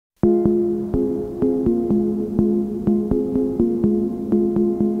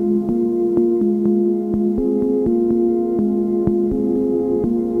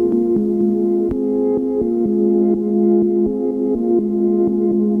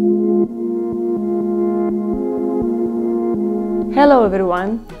Hello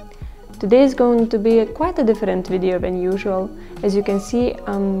everyone! Today is going to be quite a different video than usual. As you can see,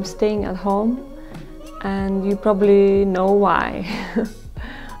 I'm staying at home and you probably know why.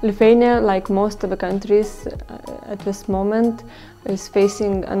 Lithuania, like most of the countries at this moment, is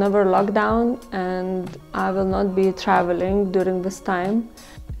facing another lockdown and I will not be traveling during this time.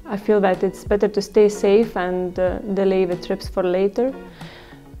 I feel that it's better to stay safe and delay the trips for later,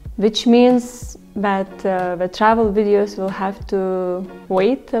 which means that the travel videos will have to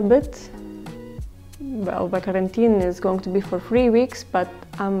wait a bit. Well, the quarantine is going to be for 3 weeks, but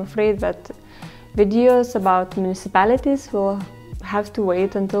I'm afraid that videos about municipalities will have to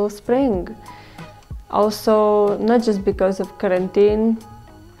wait until spring. Also, not just because of quarantine,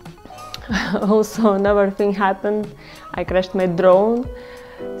 also another thing happened. I crashed my drone,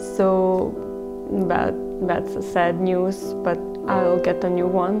 so that's a sad news, but I'll get a new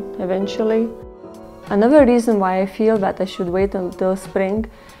one eventually. Another reason why I feel that I should wait until spring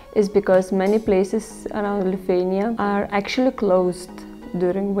is because many places around Lithuania are actually closed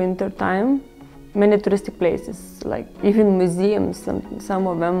during winter time. Many touristic places, like even museums, some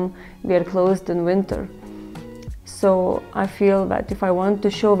of them were closed in winter. So I feel that if I want to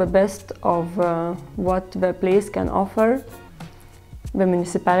show the best of what the place can offer, the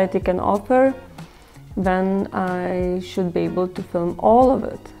municipality can offer, then I should be able to film all of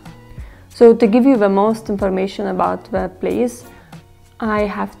it. So to give you the most information about the place, I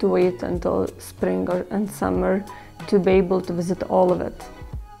have to wait until spring and summer to be able to visit all of it.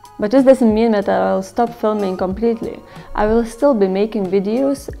 But this doesn't mean that I will stop filming completely. I will still be making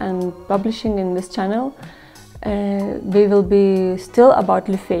videos and publishing in this channel. They will be still about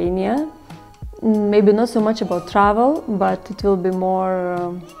Lithuania, maybe not so much about travel, but it will be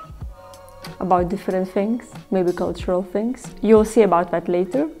more about different things, maybe cultural things. You'll see about that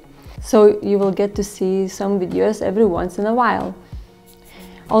later. So you will get to see some videos every once in a while.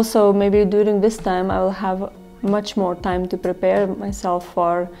 Also, maybe during this time I will have much more time to prepare myself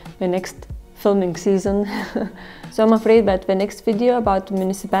for the next filming season. So I'm afraid that the next video about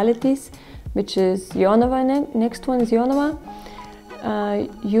municipalities, which is Jonava, next one is Jonava,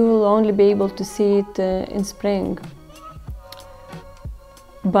 you will only be able to see it in spring.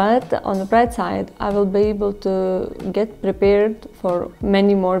 But on the bright side, I will be able to get prepared for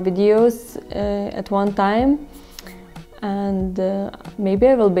many more videos at one time, and maybe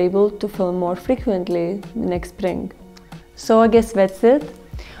I will be able to film more frequently next spring. So I guess that's it.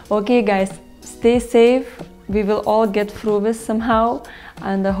 Okay guys, stay safe. We will all get through this somehow,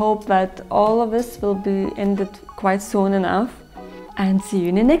 and I hope that all of this will be ended quite soon enough. And see you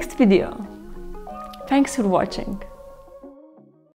in the next video. Thanks for watching.